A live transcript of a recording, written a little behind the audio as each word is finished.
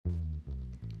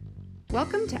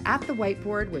Welcome to At the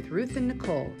Whiteboard with Ruth and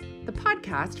Nicole, the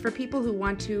podcast for people who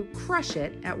want to crush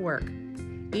it at work.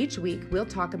 Each week, we'll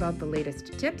talk about the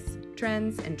latest tips,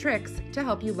 trends, and tricks to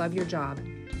help you love your job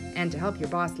and to help your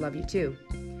boss love you too.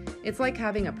 It's like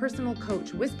having a personal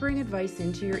coach whispering advice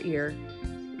into your ear,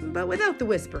 but without the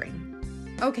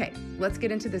whispering. Okay, let's get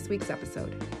into this week's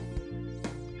episode.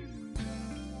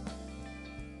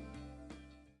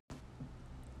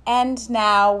 And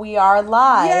now we are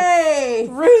live. Yay!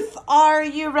 Ruth, are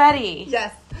you ready?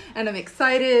 Yes, and I'm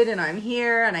excited, and I'm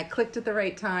here, and I clicked at the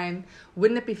right time.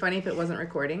 Wouldn't it be funny if it wasn't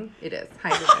recording? It is.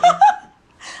 Hi, everybody.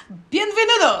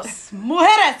 Bienvenidos,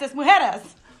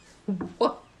 mujeres.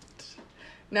 What?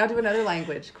 Now do another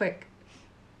language, quick.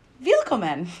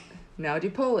 Willkommen. Now do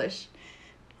Polish.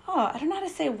 Oh, I don't know how to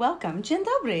say welcome. Dzień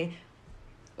dobry.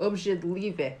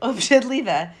 Obrzydliwe.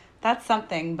 Obrzydliwe. That's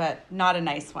something, but not a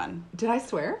nice one. Did I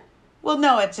swear? Well,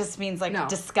 no, it just means like No.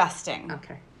 disgusting.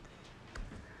 Okay.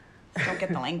 Don't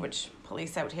get the language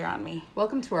police out here on me.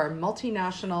 Welcome to our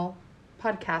multinational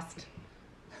podcast.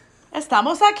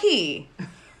 Estamos aquí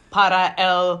para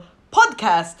el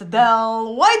podcast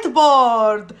del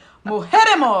whiteboard.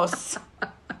 Mujeremos.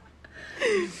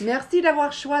 Merci d'avoir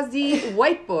choisi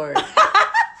Whiteboard.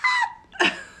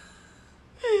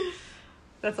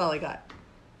 That's all I got.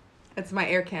 It's my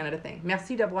Air Canada thing.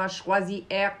 Merci d'avoir choisi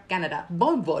Air Canada.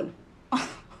 Bon vol.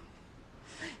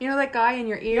 You know that guy in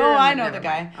your ear? Oh, I know Never the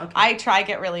guy. mind. Okay. I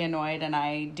get really annoyed, and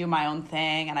I do my own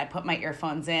thing, and I put my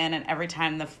earphones in, and every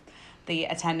time the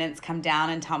attendants come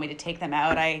down and tell me to take them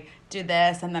out, I do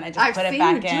this, and then I just put it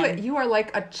back in. I've seen you do it. You are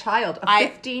like a child, a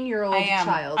 15-year-old I am.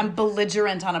 child. I'm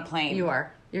belligerent on a plane. You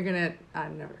are. You're gonna.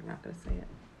 I'm not gonna say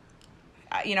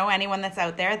it. You know, anyone that's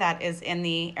out there that is in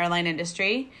the airline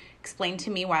industry, explain to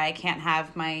me why I can't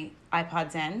have my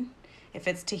iPods in. If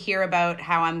it's to hear about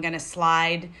how I'm going to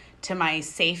slide to my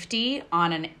safety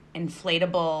on an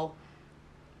inflatable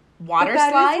water But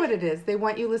that slide. is what it is. They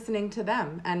want you listening to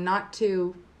them and not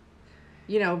to,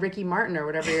 Ricky Martin or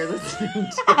whatever you're listening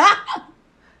to.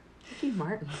 Ricky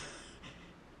Martin.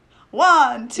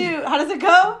 1, 2, how does it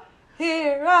go?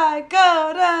 Here I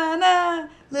go, da-na,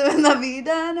 living la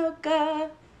vida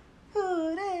loca.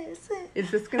 Who is it?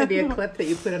 Is this going to be a clip that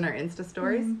you put on our Insta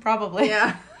stories? Probably.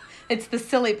 Yeah. It's the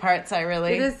silly parts I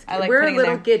like We're a putting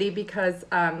little in there. giddy because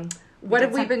what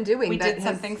have we been doing? We did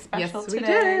something special yes, today.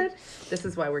 we did. This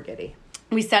is why we're giddy.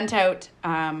 We sent out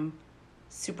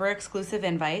super exclusive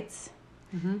invites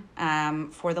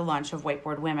for the launch of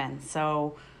Whiteboard Women.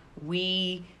 So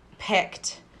we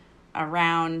picked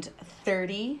around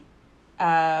 30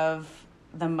 of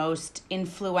the most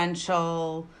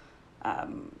influential,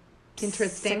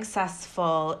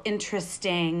 successful,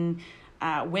 interesting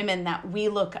women that we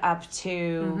look up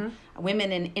to,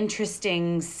 women in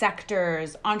interesting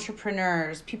sectors,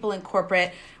 entrepreneurs, people in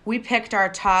corporate. We picked our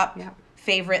top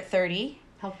favorite 30.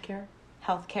 Healthcare.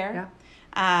 Yeah.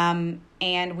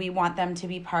 And we want them to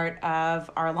be part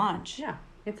of our launch. Yeah.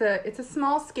 It's a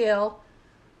small scale,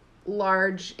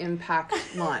 large impact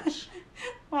launch.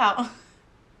 Wow.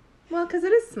 Well, because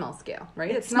it is small scale, right?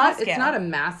 It's It's not scale. a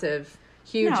massive,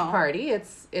 huge No. party.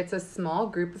 It's a small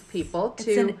group of people It's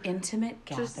an intimate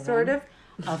gathering sort of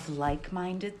of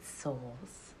like-minded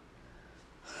souls.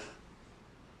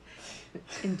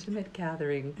 intimate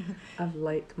gathering of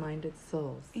like-minded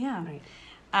souls. Yeah. Right.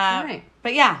 Right.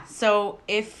 But yeah, so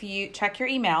if you check your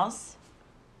emails,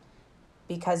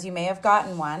 because you may have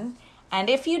gotten one, and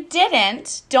if you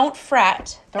didn't, don't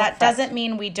fret. That doesn't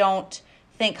mean we don't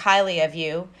think highly of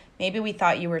you. Maybe we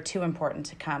thought you were too important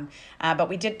to come. But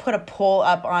we did put a poll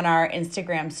up on our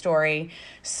Instagram story.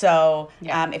 So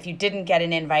if you didn't get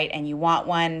an invite and you want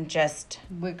one,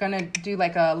 We're going to do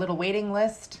like a little waiting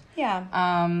list. Yeah.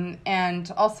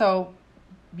 And also,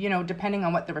 depending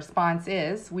on what the response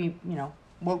is, we'll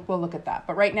look at that.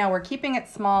 But right now we're keeping it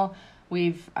small.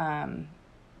 We've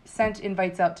sent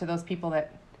invites out to those people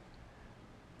that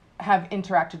have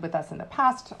interacted with us in the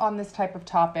past on this type of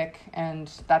topic,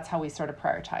 and that's how we sort of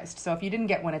prioritized. So if you didn't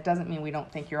get one, it doesn't mean we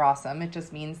don't think you're awesome. It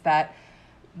just means that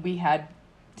we had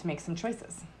to make some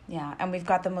choices. Yeah, and we've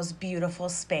got the most beautiful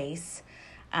space.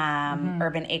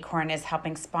 Urban Acorn is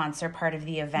helping sponsor part of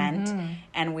the event,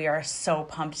 and we are so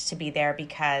pumped to be there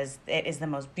because it is the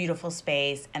most beautiful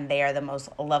space, and they are the most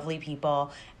lovely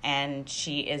people, and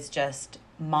she is just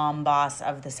mom boss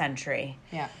of the century.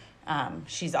 Yeah.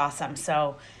 She's awesome.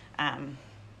 So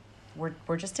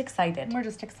we're just excited. We're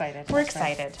just excited. We're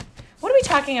excited. What are we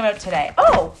talking about today?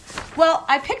 Oh, well,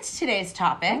 I picked today's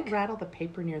topic. Don't rattle the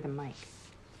paper near the mic.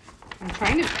 I'm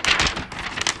trying to...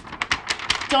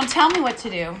 Don't tell me what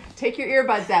to do. Take your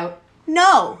earbuds out.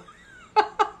 No.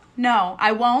 No,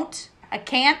 I won't. I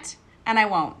can't, and I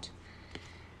won't.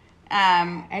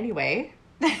 Anyway.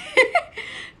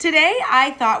 Today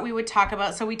I thought we would talk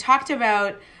about, so we talked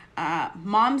about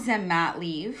moms and mat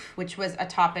leave, which was a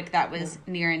topic that was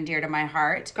near and dear to my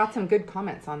heart. Got some good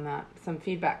comments on that. Some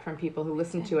feedback from people who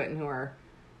listened to it and who are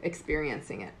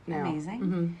experiencing it now. Amazing.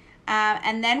 Mm-hmm.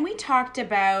 And then we talked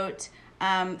about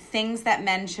things that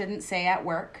men shouldn't say at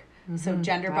work. So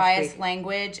gender biased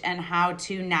language and how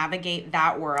to navigate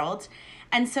that world.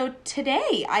 And so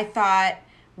today I thought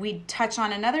we'd touch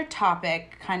on another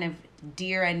topic kind of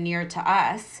dear and near to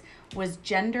us, was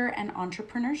gender and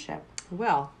entrepreneurship.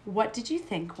 Well, what did you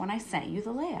think when I sent you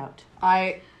the layout?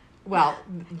 Well,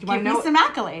 do you want to know? Give me some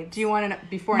accolades. Do you want to know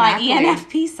before my an accolade,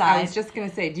 ENFP side? I was just going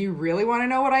to say, do you really want to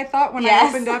know what I thought when I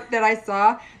opened up that I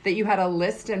saw that you had a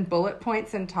list and bullet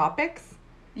points and topics?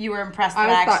 You were impressed that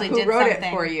I actually did something. Who wrote it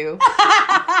for you?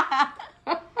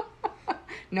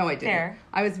 No, I didn't. Fair.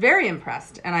 I was very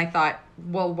impressed, and I thought,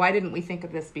 well, why didn't we think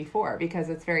of this before? Because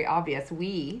it's very obvious.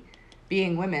 We,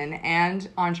 being women and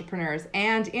entrepreneurs,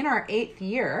 and in our 8th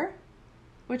year,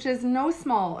 which is no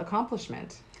small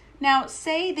accomplishment. Now,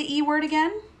 say the E word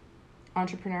again.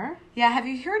 Entrepreneur? Yeah, have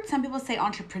you heard some people say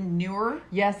entrepreneur?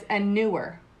 Yes, and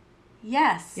newer.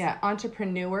 Yes. Yeah,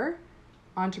 entrepreneur.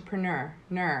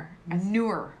 Ner.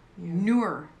 Newer. Yeah.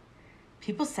 Newer.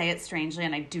 People say it strangely,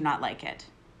 and I do not like it.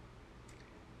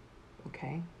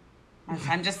 Okay.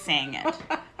 I'm just saying it.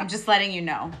 I'm just letting you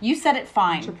know. You said it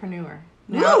fine. Entrepreneur.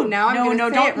 No, I'm going to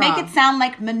say don't it make wrong. it sound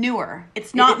like manure.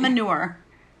 It's not manure.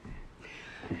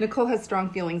 Nicole has strong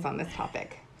feelings on this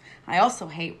topic. I also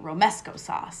hate romesco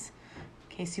sauce,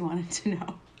 in case you wanted to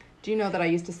know. Do you know that I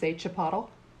used to say chipotle?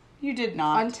 You did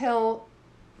not. Until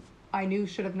I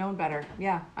should have known better.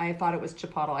 Yeah, I thought it was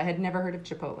chipotle. I had never heard of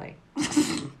Chipotle.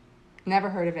 Never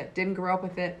heard of it. Didn't grow up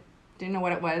with it. Didn't know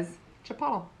what it was.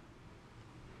 Chipotle.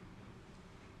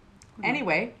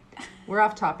 Anyway, we're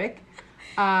off topic.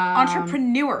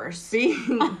 Entrepreneurs.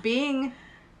 Being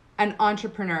an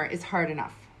entrepreneur is hard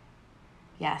enough.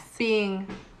 Yes. Being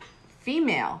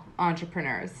female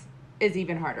entrepreneurs is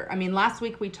even harder. I mean, last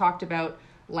week we talked about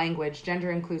language, gender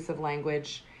inclusive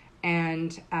language,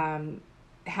 and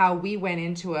how we went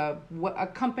into a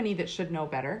company that should know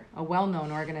better, a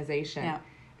well-known organization,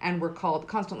 and we're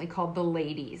constantly called the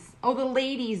ladies. Oh, the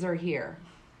ladies are here.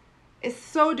 It's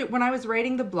so when I was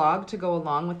writing the blog to go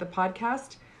along with the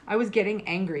podcast, I was getting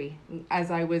angry as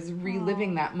I was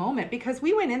reliving that moment, because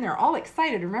we went in there all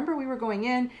excited. Remember, we were going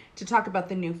in to talk about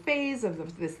the new phase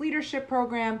of this leadership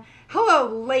program. Hello,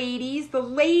 ladies, the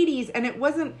ladies. And it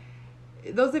wasn't,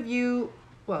 those of you,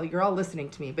 well, you're all listening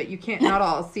to me, but you can't not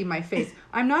all see my face.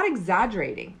 I'm not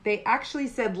exaggerating. They actually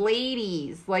said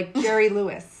ladies, like Jerry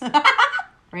Lewis,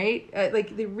 right?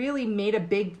 Like they really made a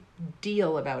big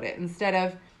deal about it instead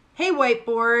of, hey,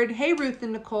 whiteboard, hey, Ruth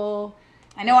and Nicole.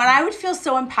 I know, and I would feel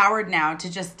so empowered now to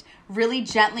just really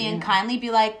gently and kindly be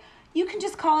like, you can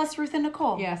just call us Ruth and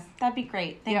Nicole. Yes. That'd be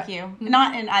great. Thank you.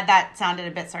 Not, and that sounded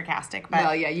a bit sarcastic, but.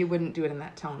 Well, yeah, you wouldn't do it in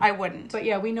that tone. I wouldn't. But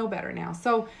yeah, we know better now.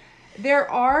 So there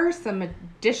are some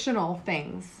additional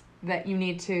things that you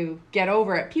need to get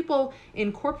over it. People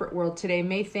in corporate world today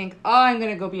may think, oh, I'm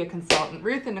going to go be a consultant.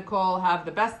 Ruth and Nicole have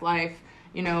the best life,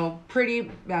 pretty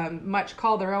much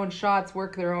call their own shots,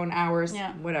 work their own hours,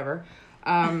 whatever.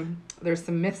 There's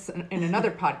some myths in another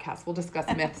podcast. We'll discuss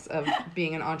myths of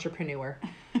being an entrepreneur.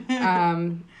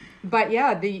 But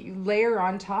yeah, the layer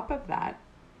on top of that,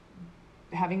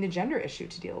 having the gender issue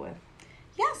to deal with.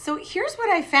 Yeah, so here's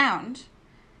what I found.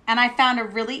 And I found a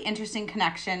really interesting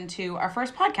connection to our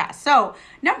first podcast. So,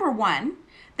 number 1,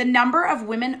 the number of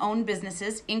women-owned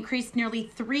businesses increased nearly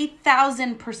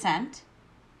 3,000%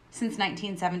 since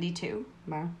 1972.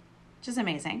 Wow. Which is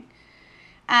amazing.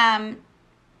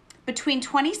 Between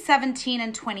 2017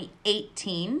 and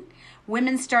 2018,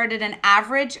 women started an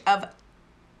average of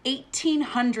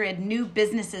 1,800 new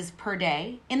businesses per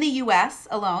day in the U.S.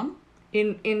 alone.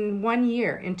 In 1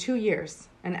 year, in 2 years,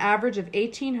 an average of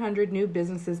 1,800 new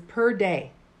businesses per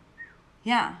day.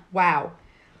 Yeah. Wow.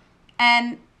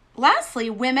 And lastly,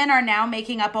 women are now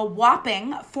making up a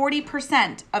whopping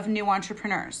 40% of new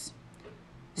entrepreneurs.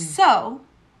 So,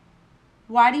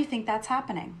 why do you think that's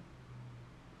happening?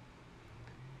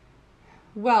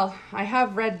 Well, I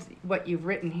have read what you've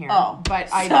written here, but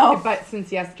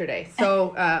since yesterday,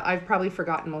 so I've probably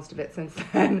forgotten most of it since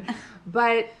then.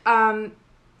 But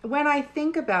when I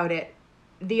think about it,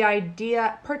 the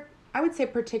idea, I would say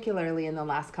particularly in the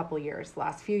last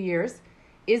few years,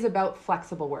 is about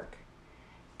flexible work.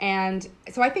 And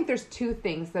so I think there's 2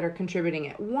 things that are contributing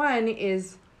it. One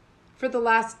is, for the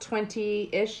last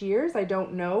 20-ish years, I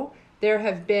don't know, there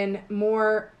have been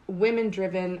more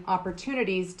women-driven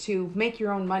opportunities to make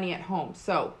your own money at home.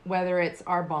 So whether it's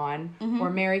Arbonne or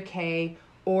Mary Kay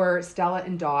or Stella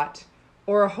and Dot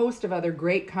or a host of other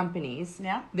great companies,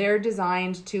 they're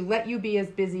designed to let you be as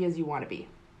busy as you want to be.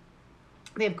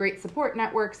 They have great support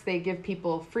networks. They give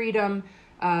people freedom.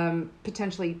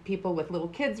 Potentially people with little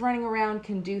kids running around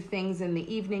can do things in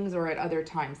the evenings or at other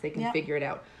times. They can figure it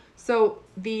out. So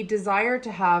the desire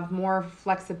to have more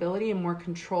flexibility and more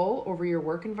control over your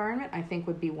work environment, I think,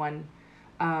 would be one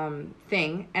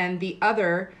thing. And the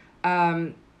other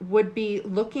would be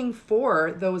looking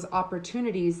for those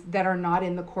opportunities that are not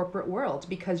in the corporate world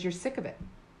because you're sick of it.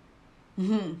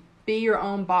 Mm-hmm. Be your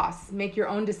own boss. Make your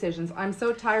own decisions. I'm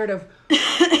so tired of,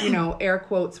 air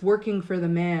quotes, working for the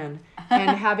man and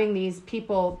having these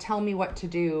people tell me what to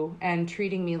do and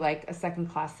treating me like a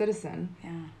second-class citizen.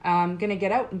 Yeah. I'm going to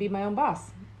get out and be my own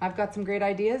boss. I've got some great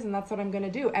ideas, and that's what I'm going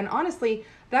to do. And honestly,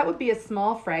 that would be a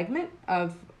small fragment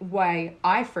of why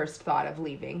I first thought of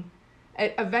leaving.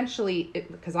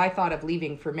 Because I thought of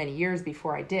leaving for many years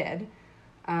before I did.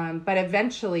 But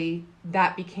eventually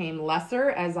that became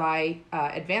lesser as I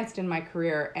advanced in my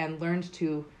career and learned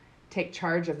to take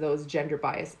charge of those gender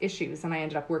bias issues. And I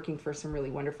ended up working for some really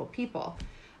wonderful people.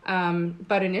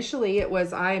 But initially it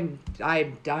was, I'm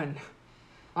done.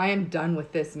 I am done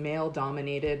with this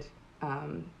male-dominated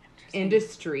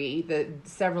industry, the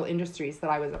several industries that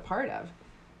I was a part of.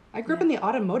 I grew up in the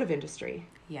automotive industry.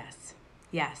 Yes.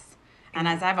 And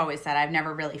as I've always said, I've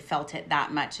never really felt it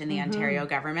that much in the Ontario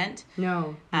government.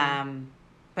 No.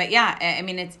 But yeah, I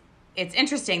mean, it's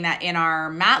interesting that in our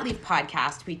Mat Leave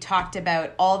podcast, we talked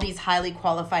about all these highly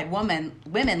qualified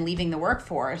women leaving the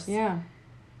workforce. Yeah.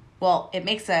 Well, it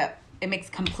makes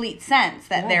complete sense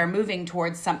that they're moving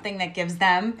towards something that gives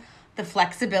them the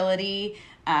flexibility,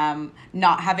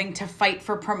 not having to fight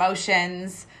for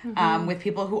promotions with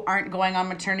people who aren't going on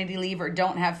maternity leave or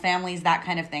don't have families, that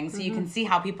kind of thing. So you can see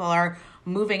how people are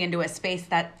moving into a space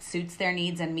that suits their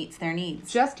needs and meets their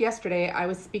needs. Just yesterday, I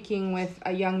was speaking with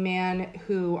a young man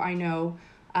who I know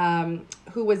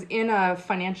who was in a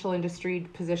financial industry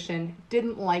position,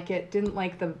 didn't like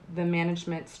the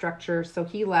management structure, so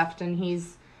he left, and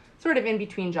he's sort of in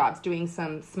between jobs, doing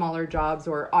some smaller jobs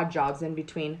or odd jobs in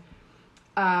between.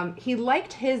 He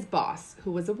liked his boss,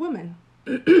 who was a woman,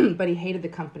 but he hated the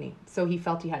company, so he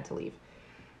felt he had to leave.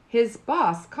 His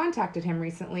boss contacted him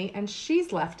recently, and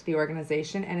she's left the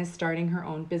organization and is starting her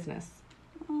own business.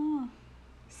 Oh.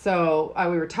 So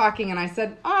we were talking, and I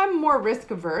said, I'm more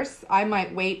risk averse. I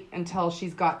might wait until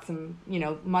she's got some,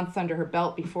 months under her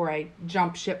belt before I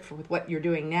jump ship with what you're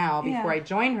doing now, before I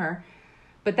join her.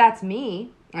 But that's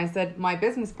me. I said, my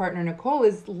business partner, Nicole,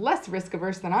 is less risk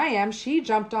averse than I am. She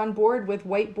jumped on board with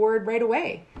Whiteboard right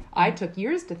away. I took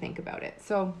years to think about it.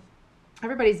 So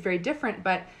everybody's very different,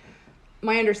 but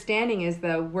my understanding is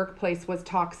the workplace was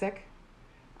toxic.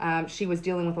 She was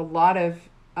dealing with a lot of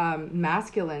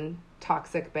masculine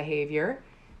toxic behavior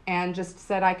and just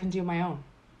said, I can do my own,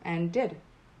 and did.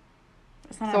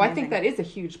 So I think that is a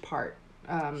huge part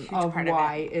of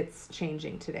why it's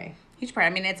changing today. Huge part.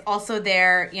 I mean, it's also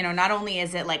there, not only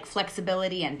is it like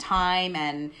flexibility and time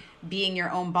and being your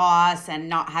own boss and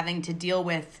not having to deal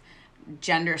with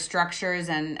gender structures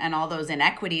and all those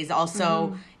inequities.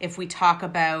 Also, if we talk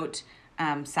about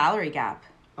salary gap.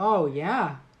 Oh,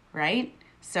 yeah. Right?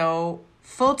 So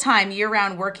full-time,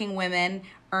 year-round working women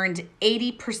earned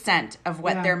 80% of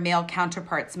what their male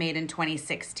counterparts made in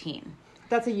 2016.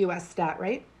 That's a U.S. stat,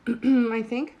 right? I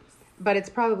think. But it's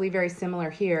probably very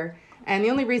similar here. And the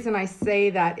only reason I say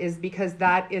that is because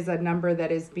that is a number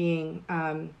that is being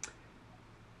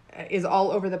is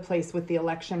all over the place with the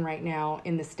election right now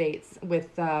in the States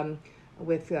with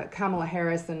Kamala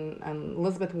Harris and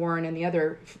Elizabeth Warren and the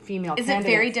other female candidates. Is it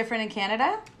very different in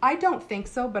Canada? I don't think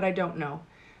so, but I don't know.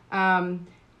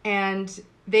 And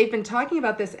they've been talking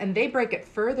about this, and they break it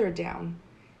further down.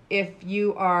 If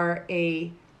you are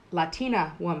a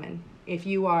Latina woman, if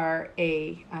you are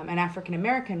an African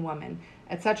American woman,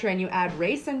 etc., and you add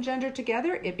race and gender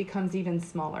together, it becomes even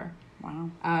smaller. Wow.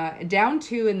 Down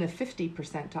to in the 50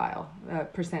 percent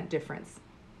difference.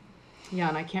 Yeah,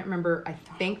 and I can't remember. I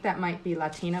think that might be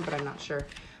Latina, but I'm not sure.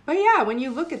 But yeah, when you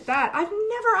look at that, I've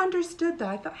never understood that.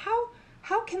 I thought,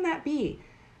 how can that be?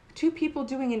 Two people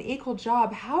doing an equal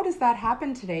job. How does that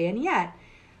happen today? And yet,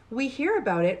 we hear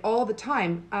about it all the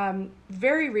time.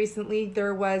 Very recently,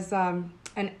 there was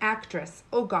an actress.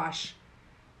 Oh gosh.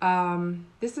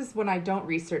 This is when I don't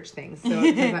research things, so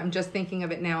because I'm just thinking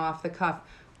of it now off the cuff.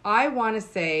 I want to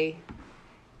say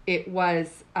it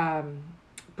was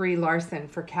Brie Larson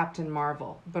for Captain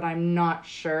Marvel, but I'm not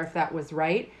sure if that was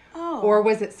right. Oh. Or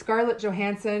was it Scarlett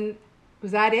Johansson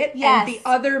Was that it? Yes. And the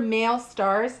other male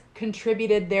stars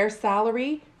contributed their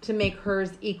salary to make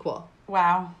hers equal.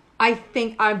 Wow. I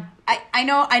think I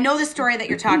know the story that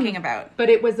you're talking about. But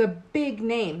it was a big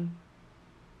name.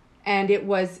 And it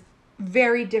was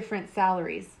very different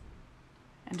salaries.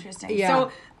 Interesting. Yeah.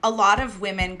 So a lot of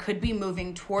women could be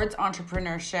moving towards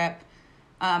entrepreneurship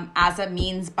as a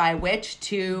means by which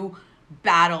to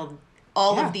battle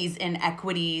all of these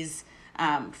inequities,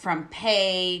 from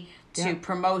pay to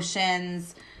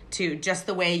promotions to just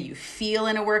the way you feel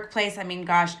in a workplace. I mean,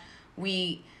 gosh,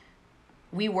 we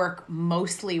work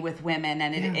mostly with women,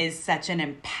 and it is such an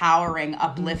empowering,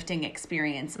 uplifting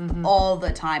experience all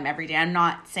the time, every day. I'm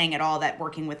not saying at all that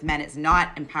working with men is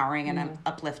not empowering and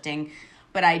uplifting,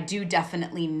 but I do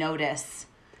definitely notice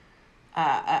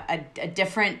a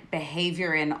different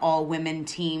behavior in all women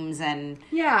teams. And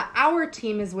yeah, our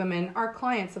team is women. Our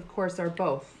clients, of course, are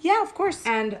both. Yeah, of course.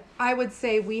 And I would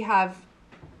say we have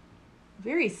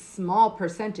very small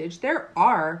percentage. There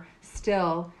are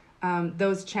still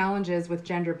those challenges with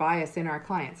gender bias in our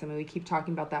clients. I mean, we keep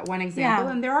talking about that one example,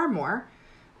 and there are more.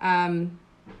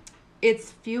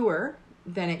 It's fewer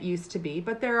than it used to be,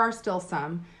 but there are still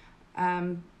some.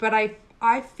 But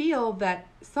I feel that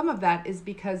some of that is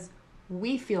because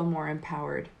we feel more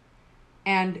empowered.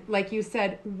 And like you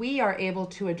said, we are able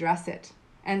to address it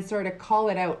and sort of call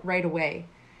it out right away,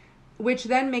 which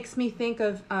then makes me think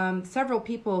of several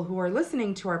people who are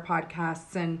listening to our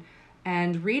podcasts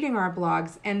and reading our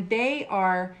blogs, and they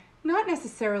are not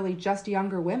necessarily just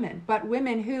younger women, but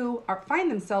women who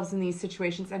find themselves in these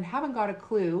situations and haven't got a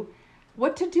clue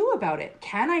what to do about it.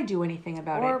 Can I do anything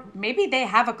about it? Or maybe they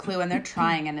have a clue and they're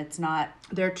trying and it's not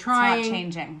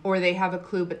changing. Or they have a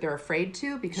clue but they're afraid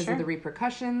to because of the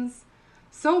repercussions.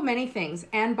 So many things.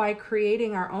 And by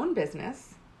creating our own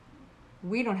business,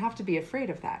 we don't have to be afraid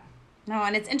of that. No,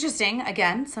 and it's interesting.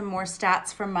 Again, some more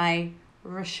stats from my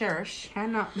research.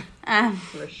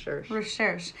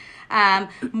 Research.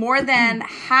 More than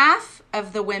half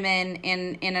of the women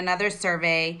in another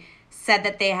survey said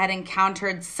that they had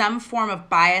encountered some form of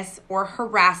bias or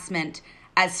harassment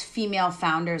as female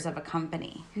founders of a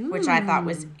company, which I thought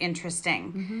was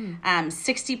interesting.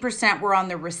 60% were on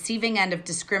the receiving end of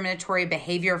discriminatory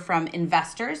behavior from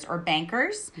investors or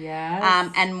bankers.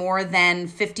 Yes. And more than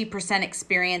 50%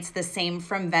 experienced the same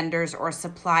from vendors or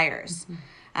suppliers.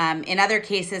 In other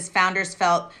cases, founders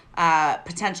felt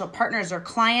potential partners or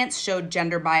clients showed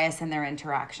gender bias in their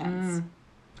interactions.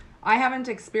 I haven't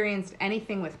experienced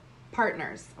anything with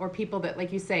partners or people that,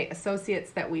 like you say,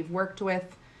 associates that we've worked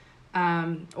with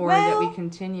that we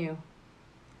continue.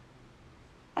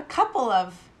 A couple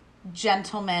of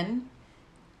gentlemen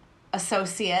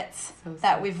associates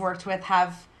that we've worked with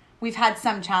we've had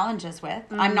some challenges with.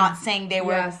 I'm not saying they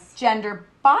were gender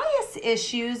bias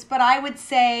issues, but I would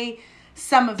say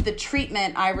some of the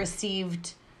treatment I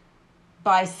received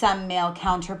by some male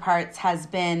counterparts has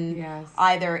been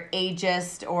either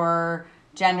ageist or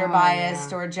gender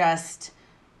biased or just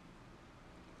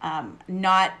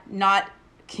not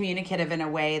communicative in a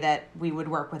way that we would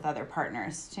work with other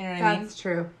partners. Do you know what I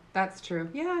mean? That's true.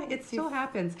 Yeah, it still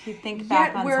happens. If you think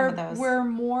back on some of those. We're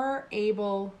more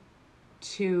able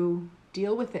to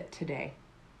deal with it today.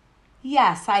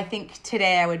 Yes, I think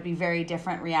today I would be very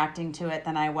different reacting to it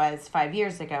than I was 5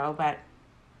 years ago, but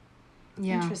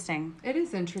interesting. It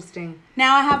is interesting.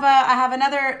 Now I have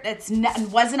another.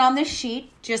 Wasn't on this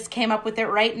sheet. Just came up with it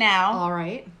right now. All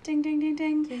right. Ding ding ding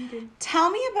ding. Ding, ding.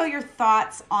 Tell me about your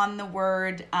thoughts on the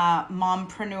word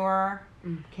mompreneur.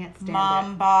 Can't stand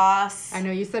mom it. boss. I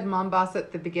know you said mom boss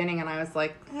at the beginning, and I was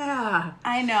like,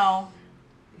 I know.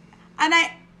 And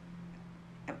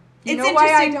you know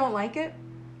why I don't like it?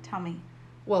 Tell me.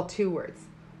 Well, 2 words.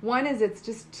 One is it's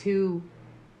just too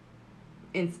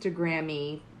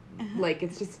Instagram-y. Like,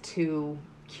 it's just too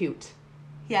cute.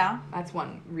 Yeah. That's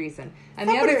one reason. And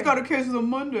Somebody's got a kiss on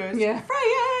Mondays. Yeah.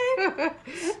 Friday.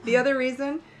 The other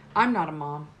reason, I'm not a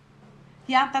mom.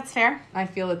 Yeah, that's fair. I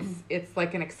feel it's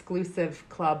like an exclusive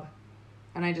club,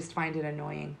 and I just find it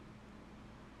annoying.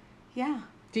 Yeah.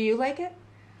 Do you like it?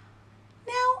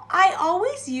 Now, I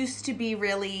always used to be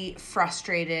really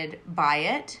frustrated by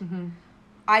it.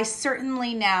 I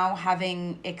certainly now,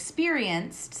 having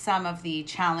experienced some of the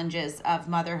challenges of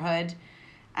motherhood,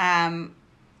 I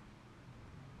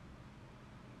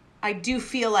do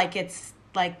feel like it's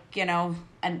like,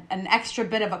 an extra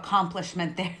bit of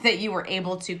accomplishment there that you were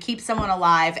able to keep someone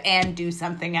alive and do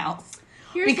something else.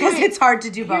 It's hard to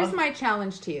do both. Here's my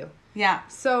challenge to you. Yeah.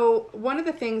 So one of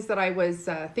the things that I was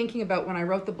thinking about when I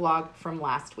wrote the blog from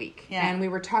last week, and we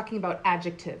were talking about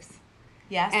adjectives.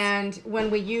 Yes. And when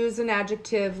we use an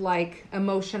adjective like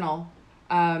emotional,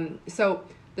 so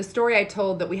the story I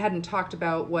told that we hadn't talked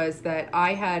about was that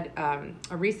I had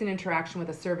a recent interaction with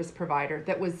a service provider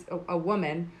that was a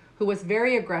woman who was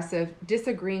very aggressive,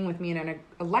 disagreeing with me in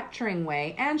a lecturing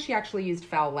way, and she actually used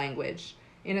foul language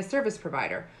in a service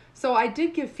provider. So I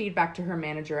did give feedback to her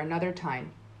manager another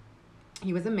time.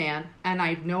 He was a man, and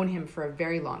I've known him for a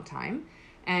very long time.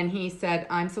 And he said,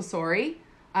 "I'm so sorry.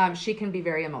 She can be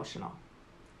very emotional."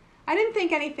 I didn't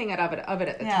think anything of it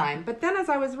at the time. But then as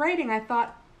I was writing, I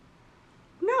thought,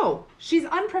 no, she's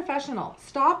unprofessional.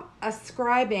 Stop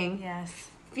ascribing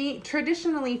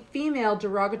traditionally female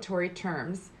derogatory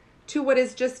terms to what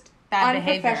is just bad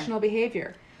unprofessional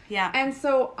behavior. Yeah. And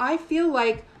so I feel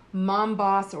like mom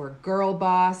boss or girl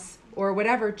boss or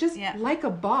whatever, just like a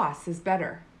boss is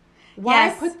better. Why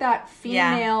put that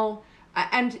female...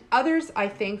 And others, I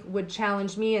think, would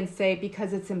challenge me and say,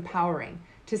 because it's empowering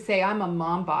to say I'm a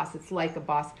mom boss, it's like a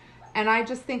boss. And I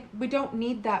just think we don't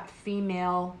need that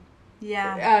female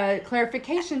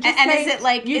clarification. Just and say, is it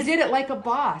like... you did it like a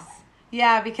boss.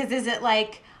 Yeah, because is it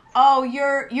like, oh,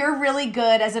 you're really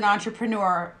good as an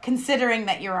entrepreneur considering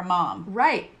that you're a mom.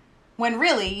 Right. When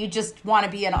really you just want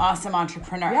to be an awesome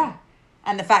entrepreneur. Yeah.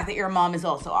 And the fact that you're a mom is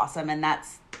also awesome, and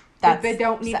that's they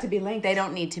don't need to be linked. They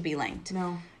don't need to be linked.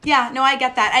 No. Yeah, no, I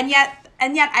get that. And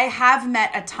yet I have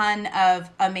met a ton of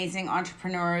amazing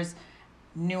entrepreneurs.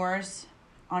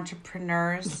 I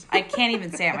can't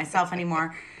even say it myself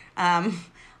anymore. A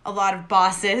lot of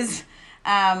bosses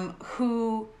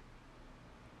who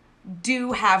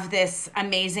do have this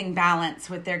amazing balance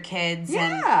with their kids.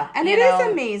 Yeah, and it is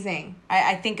amazing.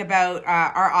 I think about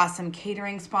our awesome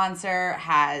catering sponsor,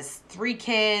 has 3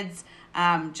 kids,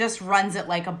 just runs it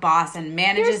like a boss and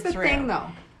manages through. Here's the thing, though.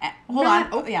 Hold on.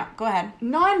 Oh, yeah, go ahead.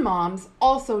 Non-moms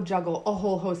also juggle a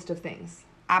whole host of things.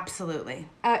 Absolutely.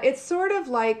 It's sort of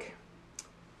like,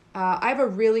 I have a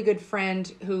really good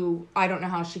friend who, I don't know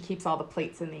how she keeps all the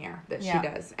plates in the air that she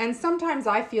does. And sometimes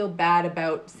I feel bad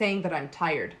about saying that I'm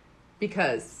tired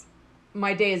because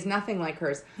my day is nothing like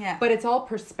hers. Yeah. But it's all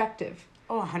perspective.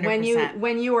 Oh, 100%.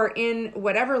 When you are in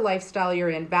whatever lifestyle you're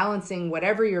in, balancing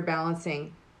whatever you're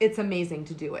balancing, it's amazing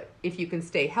to do it. If you can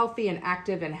stay healthy and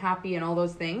active and happy and all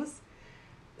those things.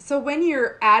 So when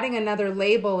you're adding another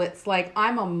label, it's like,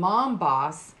 I'm a mom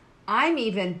boss. I'm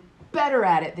even better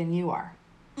at it than you are.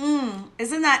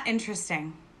 Isn't that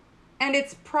interesting? And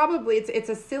it's probably, it's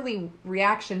a silly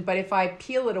reaction, but if I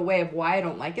peel it away of why I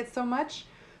don't like it so much.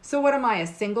 So what am I, a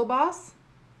single boss?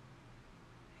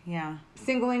 Yeah.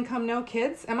 Single income, no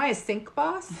kids? Am I a sink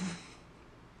boss?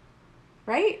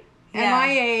 Right? Yeah.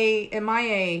 Am I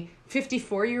a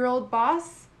 54-year-old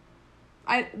boss?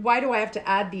 Why do I have to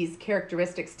add these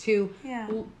characteristics to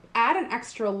add an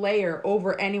extra layer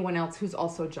over anyone else who's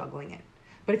also juggling it?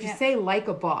 But if you say like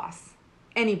a boss,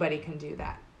 anybody can do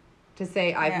that. To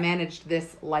say I've managed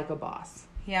this like a boss.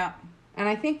 Yeah. And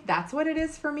I think that's what it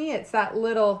is for me. It's that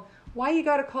little, why you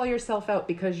got to call yourself out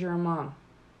because you're a mom?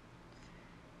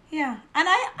 Yeah. And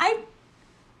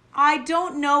I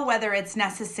don't know whether it's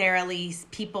necessarily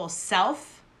people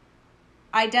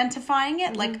self-identifying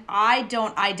it. Mm-hmm. Like, I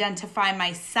don't identify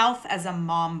myself as a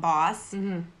mom boss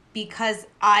because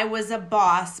I was a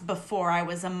boss before I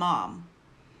was a mom.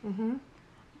 Mm-hmm.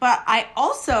 But I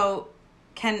also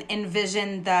can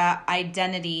envision the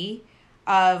identity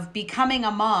of becoming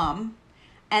a mom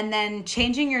and then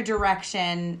changing your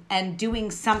direction and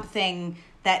doing something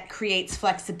that creates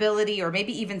flexibility, or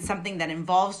maybe even something that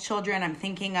involves children. I'm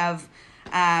thinking of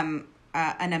an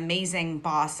amazing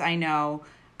boss I know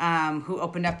who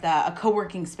opened up a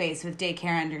co-working space with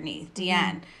daycare underneath,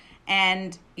 Deanne.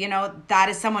 And, you know, that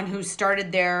is someone who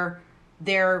started their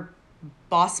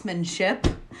bosswomanship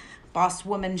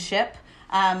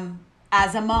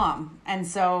as a mom. And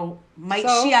so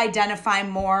she identify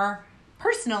more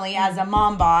personally as a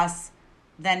mom boss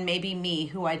than maybe me,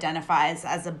 who identifies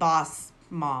as a boss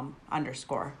mom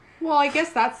 _ Well, I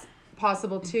guess that's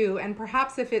possible too. And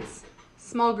perhaps if it's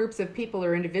small groups of people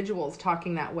or individuals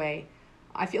talking that way,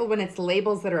 I feel when it's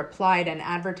labels that are applied and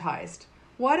advertised.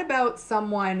 What about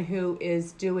someone who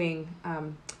is doing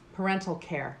parental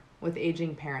care with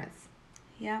aging parents?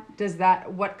 Yeah.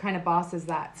 What kind of boss is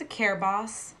that? It's a care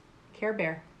boss. Care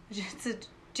bear. It's a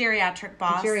geriatric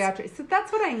boss. So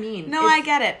that's what I mean. No, I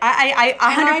get it. I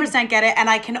 100% get it. And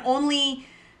I can only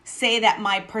say that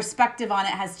my perspective on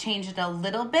it has changed a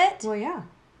little bit. Well, yeah.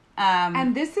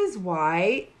 And this is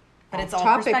why, but it's all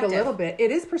topic perspective. A little bit. It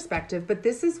is perspective, but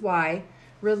this is why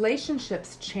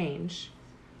relationships change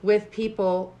with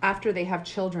people after they have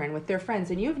children, with their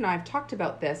friends. And you and I have talked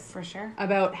about this. For sure.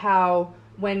 About how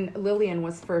when Lillian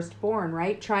was first born,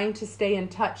 right? Trying to stay in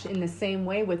touch in the same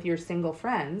way with your single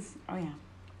friends. Oh, yeah.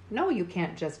 No, you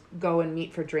can't just go and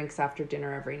meet for drinks after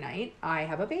dinner every night. I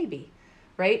have a baby,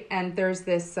 right? And there's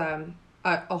this a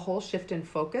whole shift in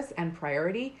focus and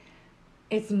priority.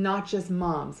 It's not just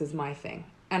moms is my thing.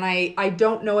 And I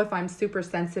don't know if I'm super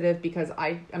sensitive because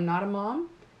I am not a mom,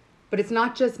 but it's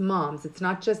not just moms. It's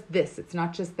not just this. It's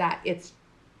not just that. It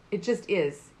just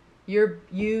is.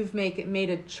 You've made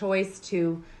a choice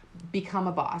to become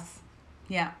a boss.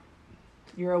 Yeah.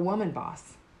 You're a woman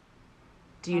boss.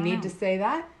 Do you need to say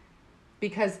that?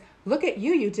 Because look at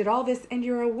you. You did all this and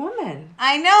you're a woman.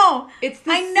 I know. It's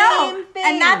the same thing.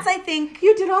 And that's, I think...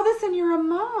 You did all this and you're a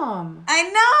mom.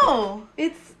 I know.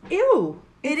 It's ew.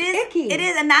 It is icky. It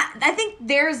is. And that, I think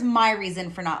there's my reason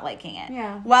for not liking it.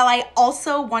 Yeah. While I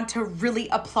also want to really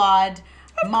applaud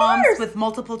moms course. with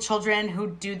multiple children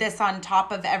who do this on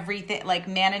top of everything, like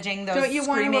managing those Don't you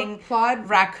want to screaming applaud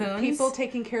raccoons. people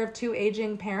taking care of 2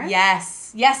 aging parents?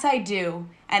 Yes. Yes, I do.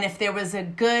 And if there was a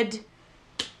good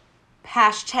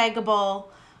hashtagable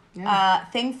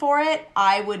thing for it,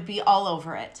 I would be all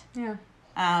over it. Yeah.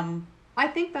 I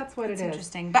think that's what it is.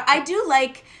 Interesting. But I do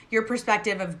like your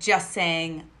perspective of just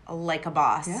saying like a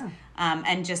boss. Yeah.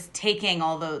 And just taking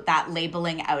all that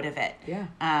labeling out of it. Yeah.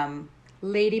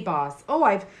 Lady boss. Oh,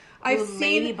 I've seen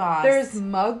Lady boss. There's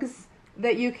mugs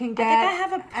that you can get. I think I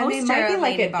have a poster. And they might be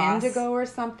like Lady an boss. Indigo or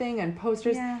something, and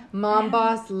posters. Yeah. Mom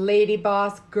boss, lady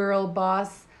boss, girl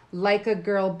boss, like a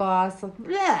girl boss.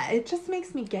 Bleh, it just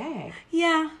makes me gag.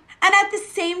 Yeah. And at the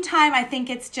same time, I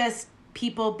think it's just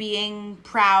people being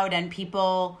proud and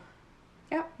people,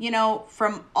 you know,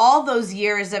 from all those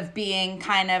years of being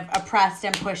kind of oppressed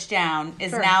and pushed down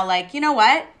is now like, you know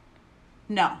what?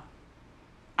 No.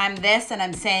 I'm this and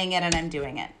I'm saying it and I'm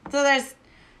doing it. So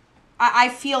I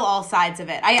feel all sides of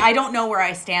it. I don't know where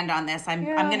I stand on this. I'm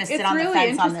going to sit on the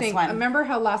fence on this one. Remember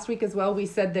how last week as well we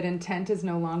said that intent is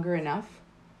no longer enough?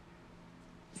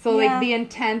 So like the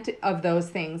intent of those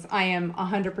things, I am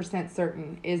 100%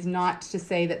 certain, is not to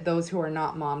say that those who are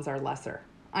not moms are lesser.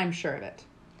 I'm sure of it.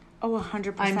 Oh,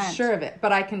 100%. I'm sure of it.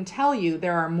 But I can tell you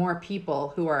there are more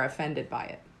people who are offended by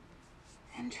it.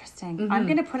 Interesting. Mm-hmm. I'm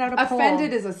going to put out a poll.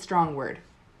 Offended is a strong word.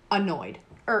 Annoyed.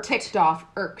 Irked. Ticked off.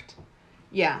 Irked.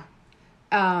 Yeah.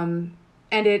 And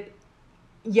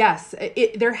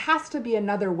there has to be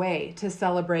another way to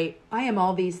celebrate. I am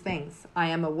all these things. I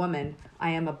am a woman. I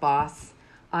am a boss.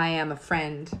 I am a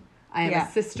friend. I am a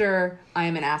sister. I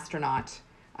am an astronaut.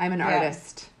 I'm an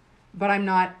artist. But I'm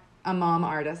not a mom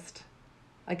artist.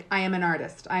 Like, I am an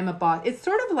artist. I'm a boss. It's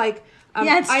sort of like...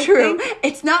 it's true.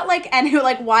 It's not like... And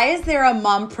why is there a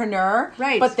mompreneur?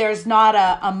 Right. But there's not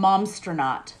a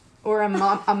momstronaut. Or a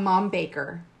mom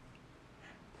baker.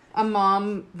 A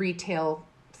mom retail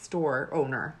store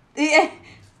owner. Yeah,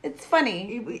 it's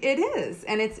funny. It is.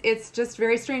 And it's just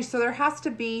very strange. So there has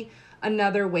to be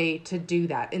another way to do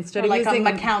that. Instead of using...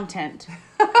 a accountant.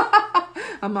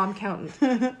 A mom accountant.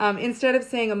 Instead of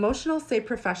saying emotional, say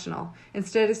professional.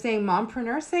 Instead of saying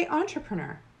mompreneur, say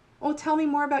entrepreneur. Oh, tell me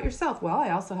more about yourself. Well,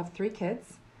 I also have 3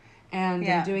 kids. And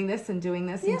I'm doing this and doing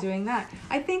this and doing that.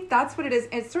 I think that's what it is.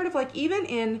 It's sort of like even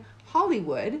in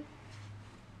Hollywood,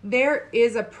 there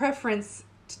is a preference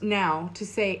now to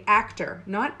say actor,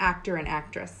 not actor and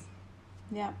actress.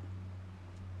 Yeah.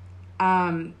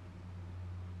 A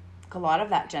lot of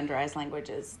that genderized language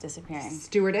is disappearing.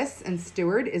 Stewardess and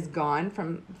steward is gone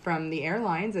from the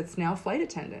airlines. It's now flight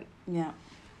attendant. Yeah.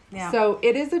 Yeah. So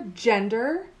it is a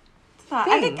gender thing.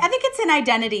 I think it's an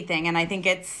identity thing, and I think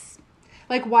it's...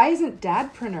 Like, why isn't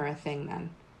dadpreneur a thing then?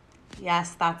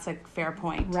 Yes, that's a fair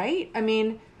point. Right? I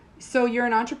mean, so you're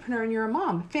an entrepreneur and you're a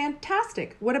mom.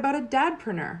 Fantastic. What about a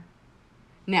dadpreneur?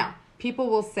 Now, people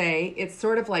will say it's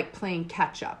sort of like playing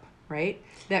catch up, right?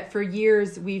 That for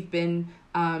years we've been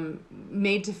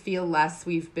made to feel less.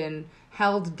 We've been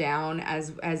held down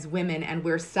as women, and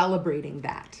we're celebrating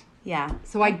that. Yeah.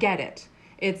 So I get it.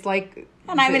 It's like...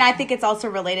 And I think it's also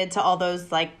related to all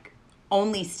those, like,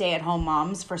 only stay-at-home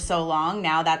moms for so long.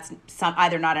 Now that's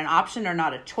either not an option or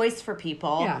not a choice for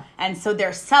people. Yeah. And so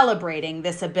they're celebrating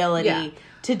this ability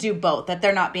to do both, that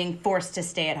they're not being forced to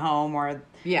stay at home, or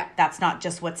that's not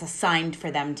just what's assigned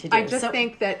for them to do. I just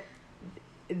think that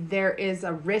there is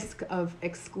a risk of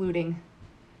excluding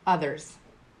others.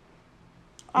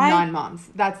 Non-moms.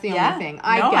 That's the only thing.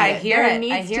 I get it. There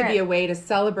needs to be a way to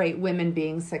celebrate women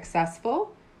being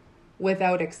successful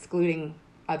without excluding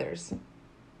others.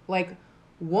 Like,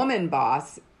 woman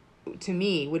boss, to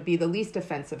me, would be the least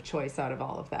offensive choice out of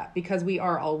all of that, because we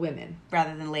are all women.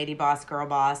 Rather than lady boss, girl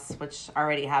boss, which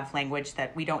already have language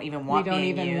that we don't even want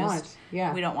being used.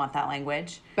 We don't want that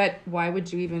language. But why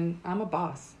would you even... I'm a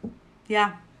boss.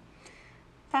 Yeah.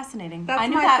 Fascinating. That's I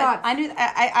knew my that.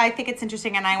 thoughts. I think it's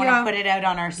interesting, and I want to put it out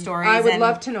on our stories. I would and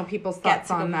love to know people's thoughts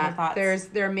to on that. thoughts.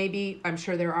 There may be, I'm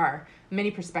sure there are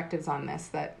many perspectives on this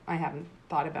that I haven't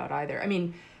thought about either. I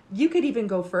mean, you could even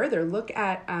go further. Look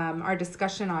at our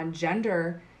discussion on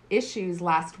gender issues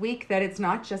last week, that it's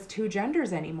not just two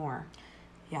genders anymore.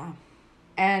 Yeah.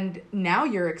 And now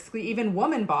you're even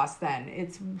woman boss then.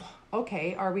 It's,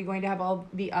 okay, are we going to have all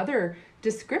the other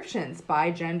descriptions,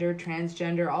 bi gender,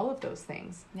 transgender, all of those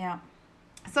things? Yeah.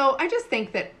 So I just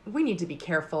think that we need to be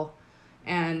careful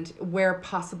and, where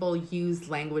possible, use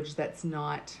language that's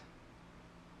not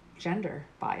gender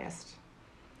biased.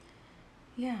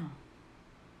 Yeah.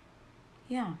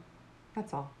 Yeah.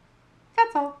 That's all.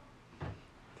 That's all.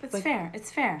 It's fair.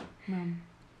 It's fair.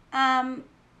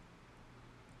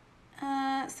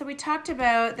 So we talked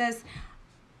about this.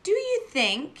 Do you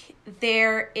think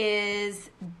there is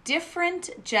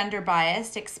different gender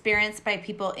bias experienced by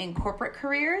people in corporate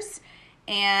careers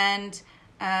and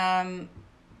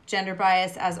gender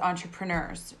bias as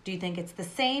entrepreneurs? Do you think it's the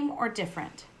same or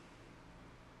different?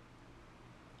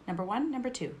 Number one, number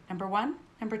two. Number one,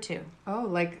 number two. Oh,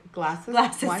 like glasses?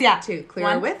 Glasses, One, yeah. two. Clear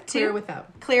One, with, two. clear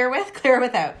without. Clear with, clear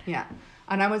without. Yeah.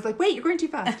 And I was like, wait, you're going too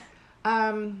fast.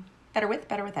 Better with,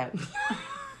 better without.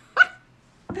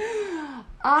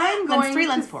 I'm going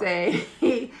Lens to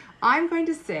say, I'm going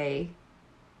to say,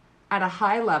 at a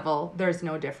high level, there's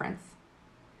no difference.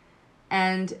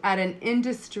 And at an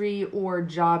industry or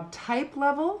job type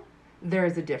level, there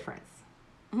is a difference.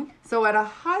 Mm-hmm. So at a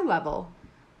high level,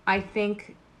 I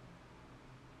think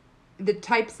the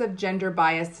types of gender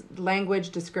bias,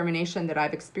 language discrimination that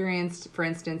I've experienced, for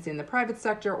instance, in the private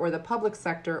sector or the public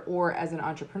sector or as an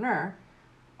entrepreneur,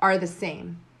 are the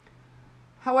same.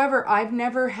 However, I've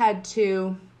never had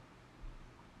to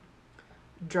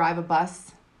drive a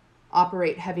bus,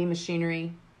 operate heavy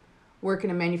machinery, work in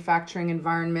a manufacturing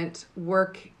environment,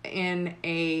 work as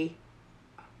a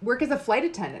flight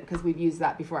attendant, because we've used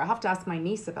that before. I have to ask my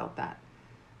niece about that.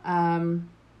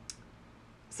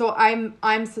 So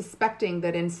I'm suspecting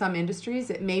that in some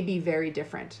industries it may be very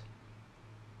different.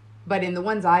 But in the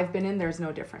ones I've been in, there's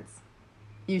no difference.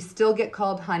 You still get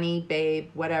called honey,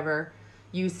 babe, whatever.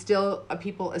 You still,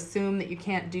 people assume that you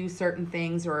can't do certain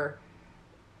things, or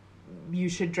you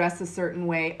should dress a certain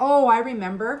way. Oh, I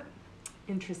remember.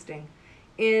 Interesting.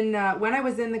 When I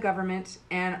was in the government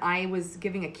and I was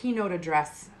giving a keynote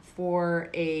address for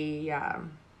I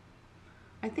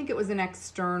think it was an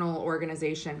external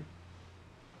organization,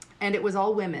 and it was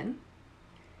all women.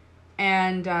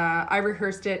 And I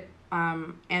rehearsed it,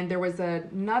 and there was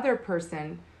another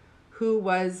person who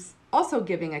was also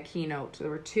giving a keynote. There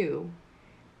were two.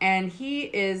 And he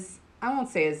is, I won't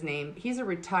say his name, he's a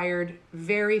retired,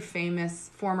 very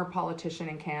famous former politician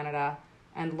in Canada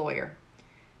and lawyer.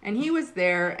 And he was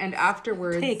there, and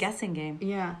afterwards... Play a guessing game.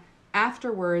 Yeah.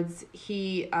 Afterwards,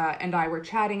 he and I were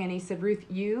chatting, and he said, Ruth,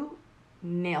 you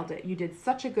nailed it. You did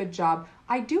such a good job.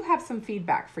 I do have some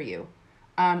feedback for you.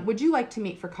 Would you like to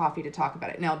meet for coffee to talk about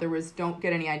it? Now, don't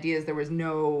get any ideas, there was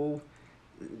no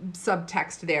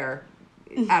subtext there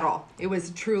at all. It was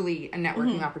truly a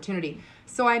networking opportunity.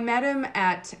 So I met him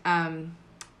at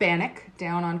Bannock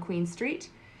down on Queen Street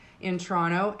in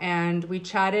Toronto, and we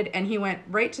chatted, and he went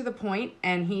right to the point,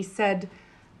 and he said,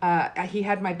 he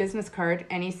had my business card,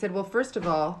 and he said, well, first of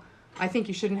all, I think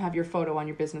you shouldn't have your photo on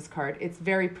your business card. It's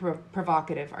very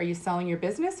provocative. Are you selling your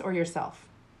business or yourself?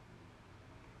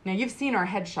 Now, you've seen our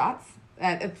headshots.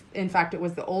 In fact, it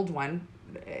was the old one.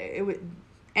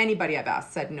 Anybody I've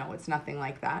asked said, no, it's nothing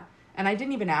like that. And I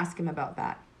didn't even ask him about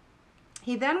that.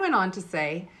 He then went on to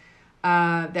say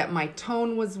that my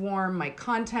tone was warm, my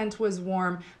content was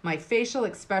warm, my facial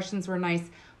expressions were nice,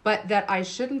 but that I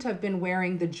shouldn't have been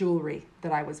wearing the jewelry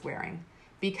that I was wearing.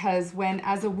 Because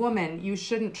as a woman, you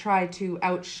shouldn't try to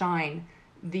outshine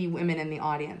the women in the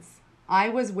audience. I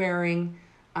was wearing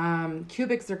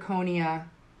cubic zirconia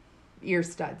ear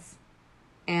studs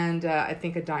and I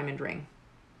think a diamond ring.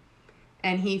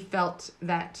 And he felt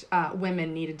that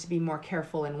women needed to be more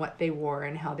careful in what they wore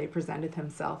and how they presented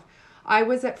themselves. I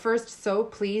was at first so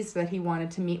pleased that he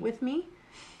wanted to meet with me.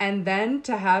 And then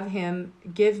to have him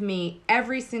give me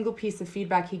every single piece of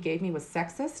feedback he gave me was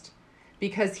sexist.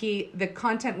 Because the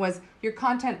content was, your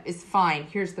content is fine,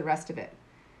 here's the rest of it.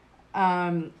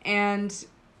 And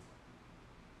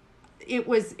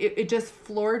it just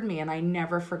floored me, and I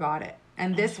never forgot it.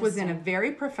 And this was in a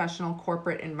very professional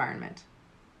corporate environment.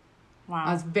 Wow.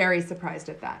 I was very surprised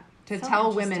at that. To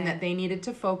tell women that they needed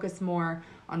to focus more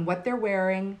on what they're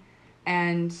wearing,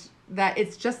 and that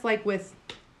it's just like with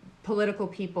political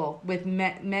people. With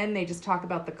men, they just talk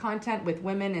about the content. With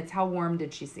women, it's how warm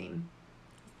did she seem.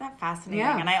 that fascinating?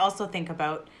 Yeah. And I also think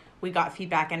about, we got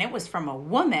feedback, and it was from a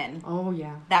woman. Oh,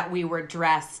 yeah. That we were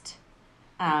dressed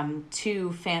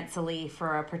too fancily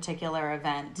for a particular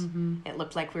event. Mm-hmm. It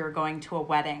looked like we were going to a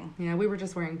wedding. Yeah, we were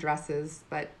just wearing dresses,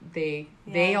 but they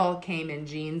all came in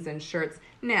jeans and shirts.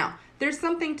 Now, there's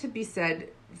something to be said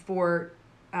for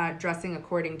dressing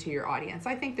according to your audience.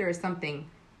 I think there is something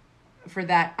for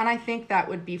that, and I think that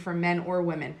would be for men or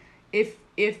women.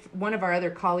 If one of our other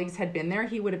colleagues had been there,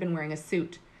 he would have been wearing a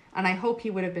suit, and I hope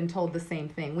he would have been told the same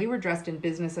thing. We were dressed in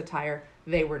business attire.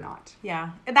 They were not.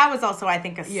 Yeah. That was also, I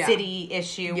think, a city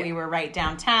issue. Yeah. We were right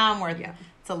downtown where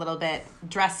it's a little bit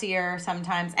dressier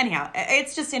sometimes. Anyhow,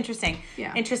 it's just interesting.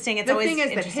 Yeah. Interesting. It's always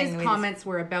interesting. The thing is that his comments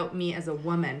were about me as a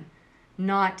woman,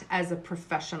 not as a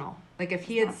professional. Like if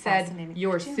he had said,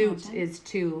 your suit is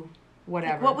too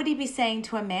whatever. Like, what would he be saying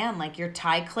to a man? Like, your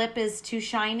tie clip is too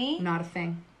shiny? Not a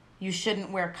thing. You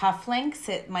shouldn't wear cufflinks.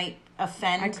 It might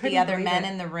offend the other men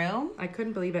in the room. I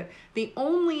couldn't believe it. The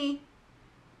only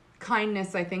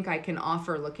kindness I think I can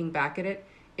offer looking back at it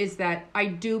is that I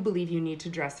do believe you need to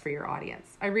dress for your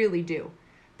audience. I really do.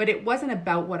 But it wasn't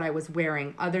about what I was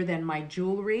wearing other than my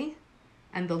jewelry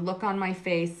and the look on my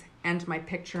face and my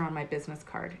picture on my business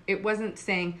card. It wasn't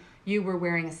saying you were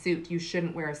wearing a suit, you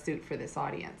shouldn't wear a suit for this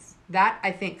audience. That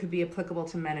I think could be applicable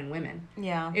to men and women.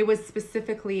 Yeah. It was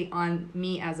specifically on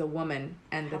me as a woman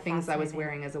and the things I was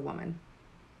wearing as a woman.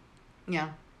 Yeah.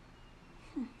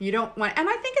 You don't want, and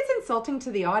I think it's insulting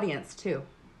to the audience too.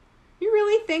 You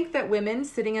really think that women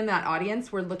sitting in that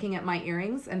audience were looking at my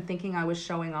earrings and thinking I was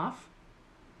showing off?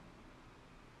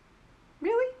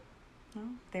 Really? Well,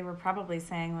 they were probably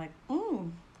saying like,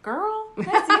 "Ooh, girl,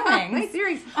 nice earrings." Nice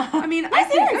earrings. I mean,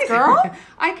 nice earrings, girl.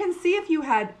 I can see if you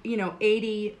had,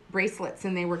 80 bracelets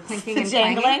and they were clinking and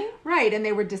jangling. Clanging. Right, and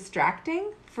they were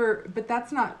distracting but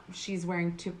that's not, she's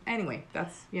wearing two. Anyway,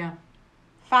 that's, yeah.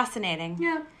 Fascinating.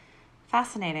 Yeah.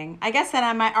 Fascinating. I guess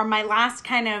that my last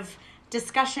kind of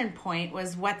discussion point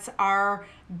was, what's our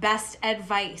best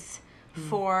advice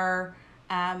for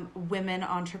women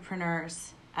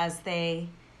entrepreneurs as they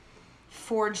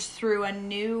forge through a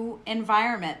new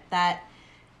environment that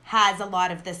has a lot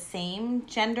of the same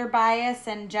gender bias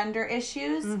and gender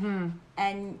issues,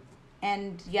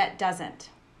 and yet doesn't?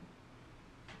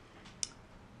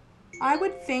 I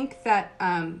would think that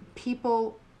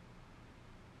people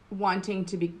wanting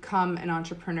to become an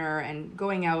entrepreneur and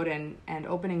going out and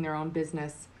opening their own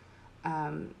business,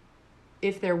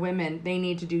 if they're women, they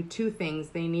need to do two things.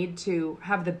 They need to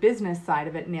have the business side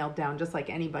of it nailed down, just like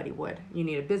anybody would. You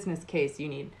need a business case. You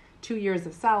need 2 years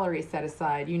of salary set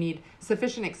aside. You need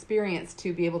sufficient experience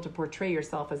to be able to portray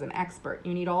yourself as an expert.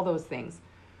 You need all those things.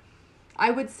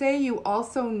 I would say you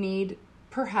also need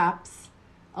perhaps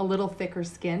a little thicker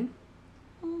skin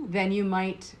than you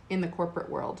might in the corporate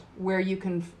world, where you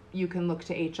can look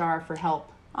to HR for help.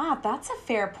 That's a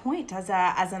fair point. As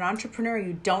an entrepreneur,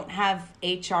 you don't have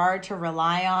HR to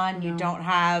rely on. No. You don't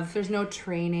have... There's no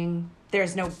training.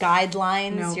 There's no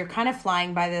guidelines. No. You're kind of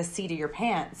flying by the seat of your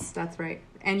pants. That's right.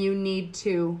 And you need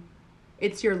to...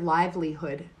 It's your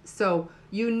livelihood. So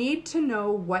you need to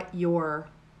know what your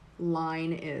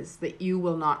line is that you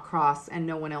will not cross and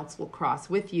no one else will cross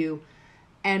with you,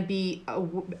 and be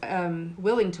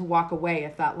willing to walk away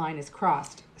if that line is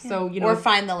crossed. Yeah. So, or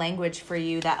find the language for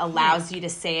you that allows you to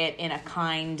say it in a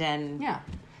kind and,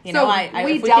 if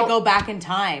we could go back in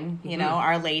time,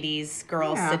 our ladies,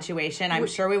 girls situation, I'm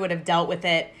sure we would have dealt with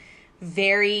it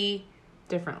very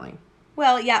differently.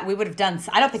 Well, yeah, we would have done.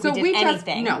 I don't think we did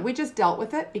anything. We just dealt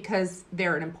with it because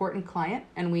they're an important client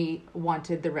and we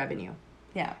wanted the revenue.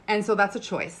 Yeah. And so that's a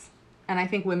choice. And I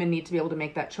think women need to be able to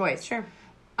make that choice. Sure.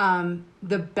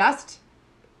 The best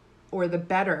or the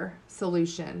better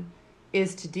solution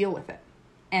is to deal with it.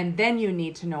 And then you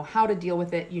need to know how to deal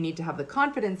with it. You need to have the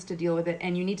confidence to deal with it.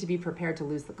 And you need to be prepared to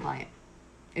lose the client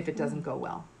if it doesn't go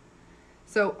well.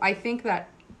 So I think that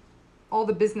all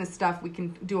the business stuff, we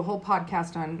can do a whole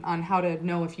podcast on how to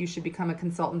know if you should become a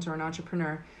consultant or an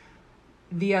entrepreneur.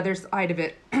 The other side of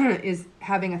it is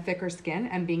having a thicker skin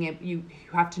and being able, you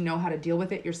have to know how to deal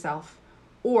with it yourself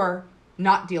or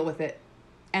not deal with it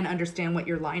and understand what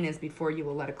your line is before you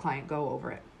will let a client go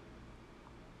over it.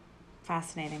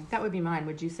 Fascinating. That would be mine.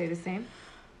 Would you say the same?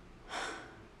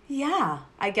 Yeah.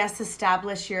 I guess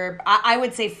establish I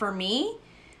would say for me,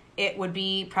 it would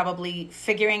be probably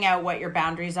figuring out what your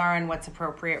boundaries are and what's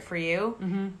appropriate for you,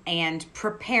 and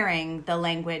preparing the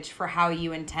language for how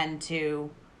you intend to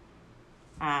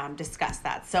discuss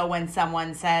that. So when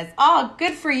someone says, "Oh,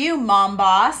 good for you, mom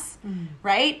boss,"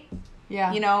 right?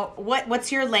 Yeah.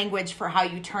 What's your language for how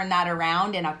you turn that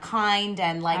around in a kind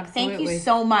and like, Absolutely. Thank you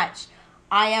so much.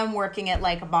 I am working it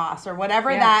like a boss or whatever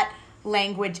that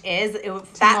language is.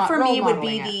 not That for me role would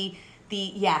be modeling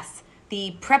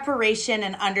the preparation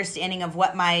and understanding of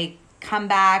what my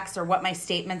comebacks or what my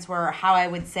statements were, or how I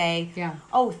would say,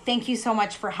 oh, thank you so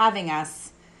much for having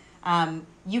us.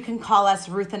 You can call us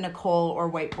Ruth and Nicole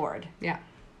or Whiteboard. Yeah.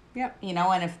 Yep. You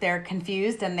know, and if they're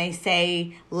confused and they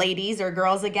say ladies or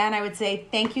girls again, I would say,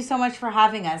 thank you so much for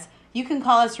having us. You can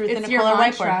call us Ruth and Nicole or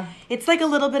Whiteboard. It's like a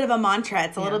little bit of a mantra.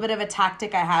 It's a little bit of a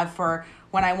tactic I have for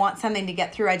when I want something to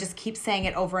get through. I just keep saying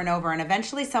it over and over, and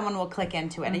eventually someone will click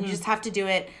into it. And you just have to do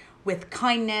it with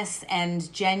kindness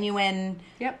and genuine,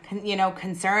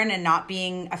 concern, and not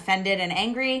being offended and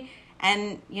angry.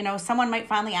 And, someone might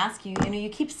finally ask you, you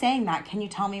keep saying that. Can you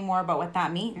tell me more about what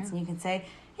that means? Yeah. And you can say,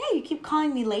 yeah, you keep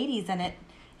calling me ladies, and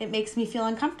it makes me feel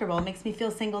uncomfortable. It makes me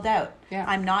feel singled out. Yeah.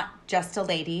 I'm not just a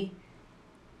lady.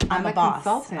 I'm a boss.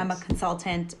 Consultant. I'm a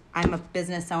consultant. I'm a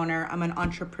business owner. I'm an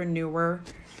entrepreneur.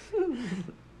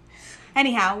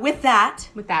 Anyhow, with that,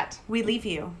 we leave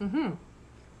you. Mm-hmm.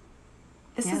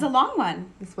 This is a long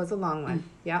one. This was a long one.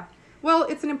 Yeah. Well,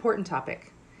 it's an important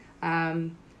topic.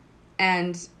 And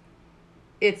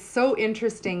it's so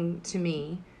interesting to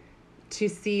me to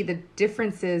see the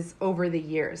differences over the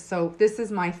years. So this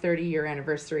is my 30-year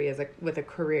anniversary with a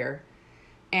career.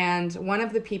 And one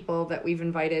of the people that we've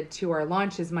invited to our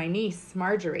launch is my niece,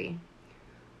 Marjorie,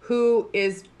 who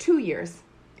is 2 years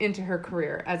into her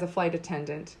career as a flight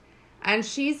attendant. And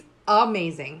she's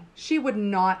amazing. She would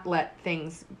not let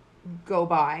things go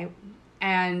by.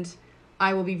 And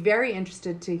I will be very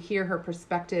interested to hear her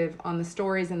perspective on the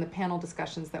stories and the panel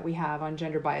discussions that we have on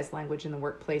gender biased language in the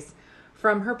workplace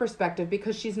from her perspective,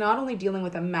 because she's not only dealing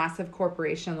with a massive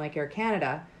corporation like Air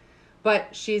Canada,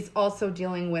 but she's also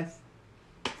dealing with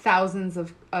thousands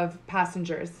of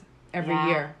passengers every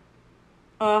year.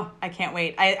 Oh, I can't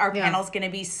wait. Our panel's going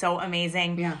to be so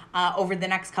amazing. Yeah. Over the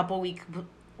next couple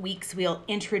weeks, we'll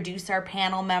introduce our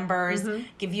panel members,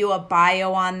 give you a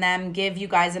bio on them, give you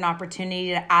guys an opportunity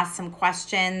to ask some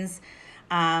questions.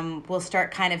 We'll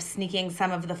start kind of sneaking some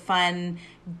of the fun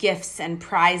gifts and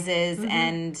prizes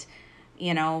and,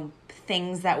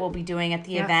 things that we'll be doing at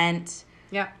the event.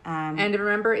 Yeah. And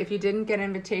remember, if you didn't get an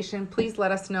invitation, please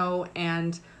let us know,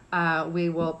 and we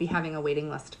will be having a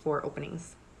waiting list for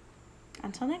openings.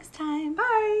 Until next time.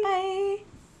 Bye. Bye.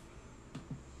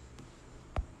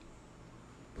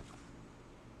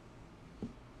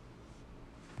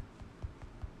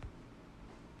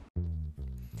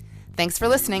 Thanks for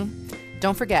listening.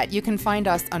 Don't forget, you can find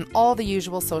us on all the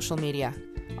usual social media.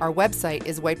 Our website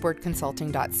is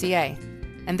whiteboardconsulting.ca.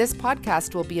 And this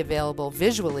podcast will be available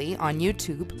visually on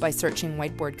YouTube by searching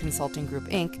Whiteboard Consulting Group,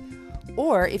 Inc.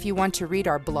 Or if you want to read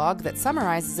our blog that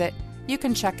summarizes it, you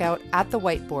can check out At the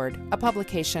Whiteboard, a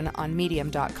publication on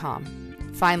medium.com.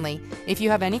 Finally, if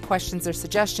you have any questions or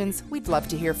suggestions, we'd love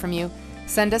to hear from you.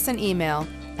 Send us an email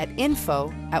at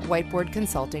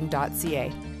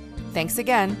info@whiteboardconsulting.ca. Thanks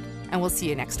again, and we'll see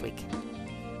you next week.